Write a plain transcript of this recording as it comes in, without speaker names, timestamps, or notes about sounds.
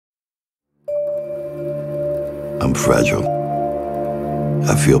I'm fragile.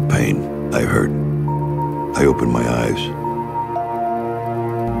 I feel pain. I hurt. I open my eyes.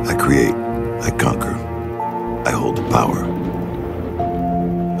 I create. I conquer. I hold the power.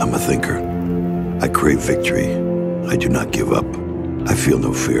 I'm a thinker. I crave victory. I do not give up. I feel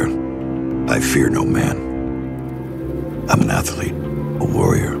no fear. I fear no man. I'm an athlete, a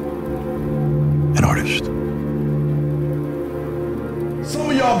warrior, an artist. Some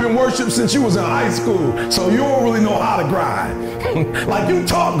of y'all been worshiping since you was in high school, so you don't really know how to grind. Like you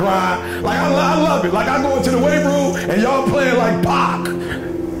talk grind, like I love it. Like I go into the weight room and y'all playing like Pac.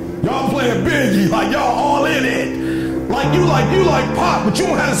 Y'all playing Biggie, like y'all all in it. Like you like Pac, but you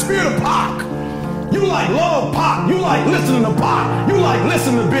don't have the spirit of Pac. You like love Pac, you like listening to Pac, you like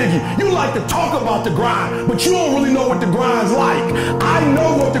listening to Biggie, you like to talk about the grind, but you don't really know what the grind's like. I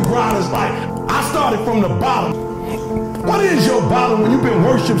know what the grind is like. I started from the bottom. What is your bottom when you've been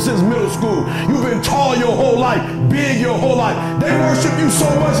worshiped since middle school? You've been tall your whole life, big your whole life. They worship you so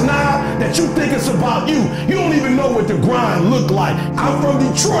much now that you think it's about you. You don't even know what the grind look like. I'm from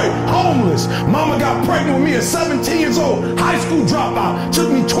Detroit, homeless. Mama got pregnant with me at 17 years old. High school dropout. Took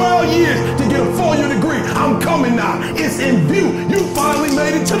me 12 years to get a 4-year degree. I'm coming now. It's in view. You finally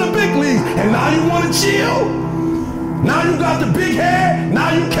made it to the big leagues. And now you want to chill? Now you got the big head?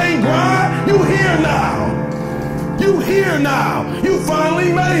 Now you can't grind? You here now. You here now. You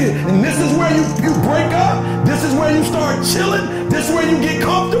finally made it. And this is where you break up. This is where you start chilling. This is where you get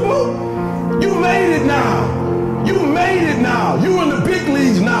comfortable. You made it now. You made it now. You in the big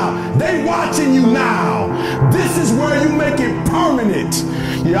leagues now. They watching you now. This is where you make it permanent.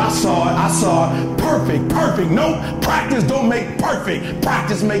 Yeah, I saw it. Perfect. No, practice don't make perfect.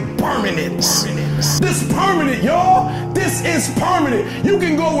 Practice make permanent. This permanent, y'all. This is permanent. You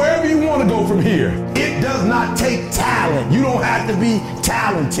can go wherever you want to go from here. It does not take talent. You don't have to be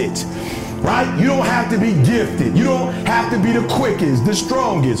talented. Right? You don't have to be gifted. You don't have to be the quickest, the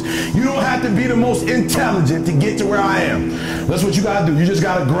strongest. You don't have to be the most intelligent to get to where I am. That's what you gotta do. You just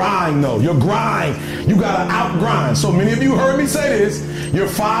gotta grind though. Your grind, you gotta out-grind. So many of you heard me say this. Your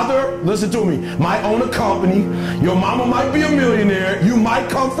father, listen to me, might own a company. Your mama might be a millionaire. You might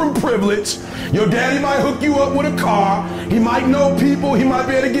come from privilege. Your daddy might hook you up with a car. He might know people. He might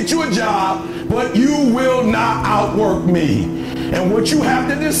be able to get you a job. But you will not outwork me. And what you have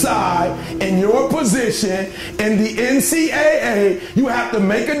to decide in your position in the NCAA, you have to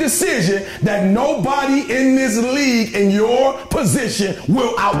make a decision that nobody in this league in your position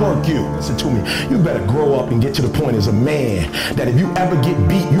will outwork you. Listen to me. You better grow up and get to the point as a man that if you ever get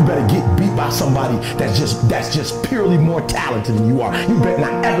beat, you better get beat by somebody that's just purely more talented than you are. You better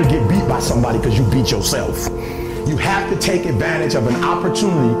not ever get beat by somebody because you beat yourself. You have to take advantage of an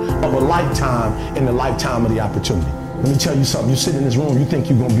opportunity of a lifetime in the lifetime of the opportunity. Let me tell you something. You sit in this room, you think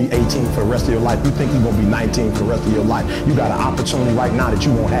you're going to be 18 for the rest of your life. You think you're going to be 19 for the rest of your life. You got an opportunity right now that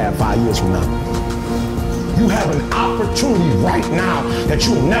you won't have 5 years from now. You have an opportunity right now that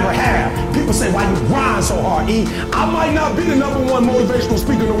you'll never have. People say, why you grind so hard, E? I might not be the #1 motivational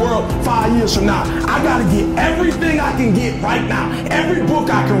speaker in the world 5 years from now. I got to get everything I can get right now. Every book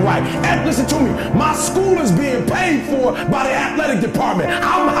I can write. And listen to me. My school is being paid for by the athletic department.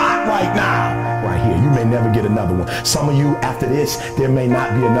 I'm hot right now. Right here. You may never get another one. Some of you, after this, there may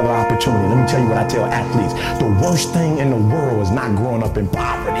not be another opportunity. Let me tell you what I tell athletes. The worst thing in the world is not growing up in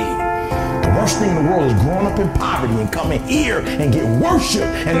poverty. The worst thing in the world is growing up in poverty and coming here and get worshiped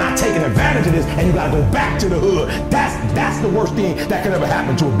and not taking advantage of this, and you gotta go back to the hood. That's the worst thing that could ever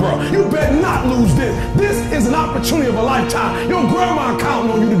happen to a bro. You better not lose this. This is an opportunity of a lifetime. Your grandma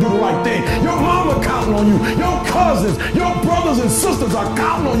counting on you to do the right thing. Your mama counting on you. Your cousins, your brothers and sisters are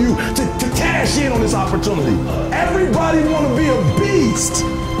counting on you to cash in on this opportunity. Everybody wanna be a beast.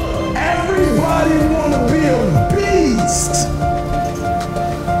 Everybody wanna be a beast.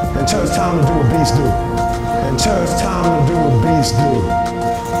 Until it's time to do what beasts do. Until it's time to do what beasts do.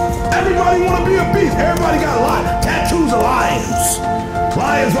 Everybody want to be a beast. Everybody got a lion. Tattoos of lions.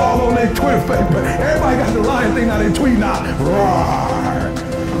 Lions all on their Twitter face. But everybody got the lion thing now. They tweet now. Roar.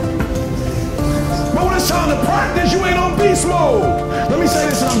 But when it's time to practice, you ain't on beast mode. Let me say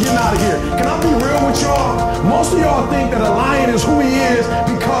this and I'm getting out of here. Can I be real with y'all? Most of y'all think that a lion is who he is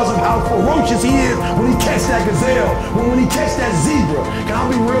because of how ferocious he is when he catch that gazelle, when he catch that zebra. Can I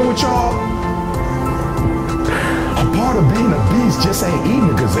be real with y'all? A part of being a beast just ain't eating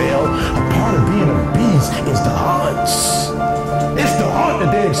a gazelle. A part of being a beast is the hunts. It's the hunt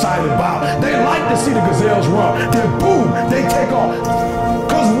that they're excited about. They like to see the gazelles run. Then boom, they take off.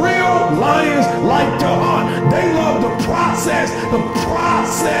 Because real lions like to hunt. They love the process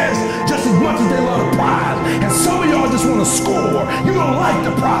just as much as they love the prize. And some of y'all just want to score. You don't like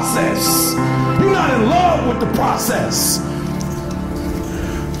the process. You're not not in love with the process.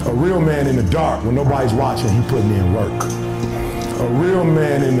 A real man in the dark, when nobody's watching, he putting in work. A real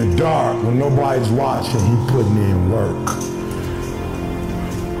man in the dark, when nobody's watching, he putting in work.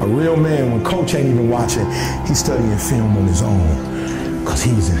 A real man, when coach ain't even watching, he's studying film on his own, because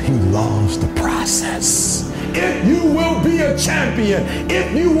he loves the process. If you will be a champion,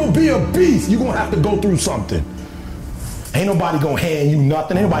 if you will be a beast, you're going to have to go through something. Ain't nobody going to hand you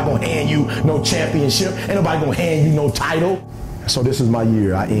nothing. Ain't nobody going to hand you no championship. Ain't nobody going to hand you no title. So this is my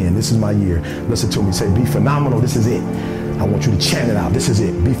year. I end. This is my year. Listen to me. Say, be phenomenal. This is it. I want you to chant it out. This is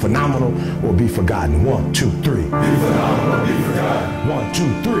it. Be phenomenal or be forgotten. 1, 2, 3. Be phenomenal, be forgotten. 1,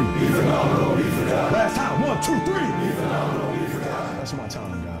 2, 3. Be phenomenal, be forgotten. Last time. 1, 2, 3. Be phenomenal, be forgotten. That's my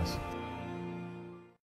time.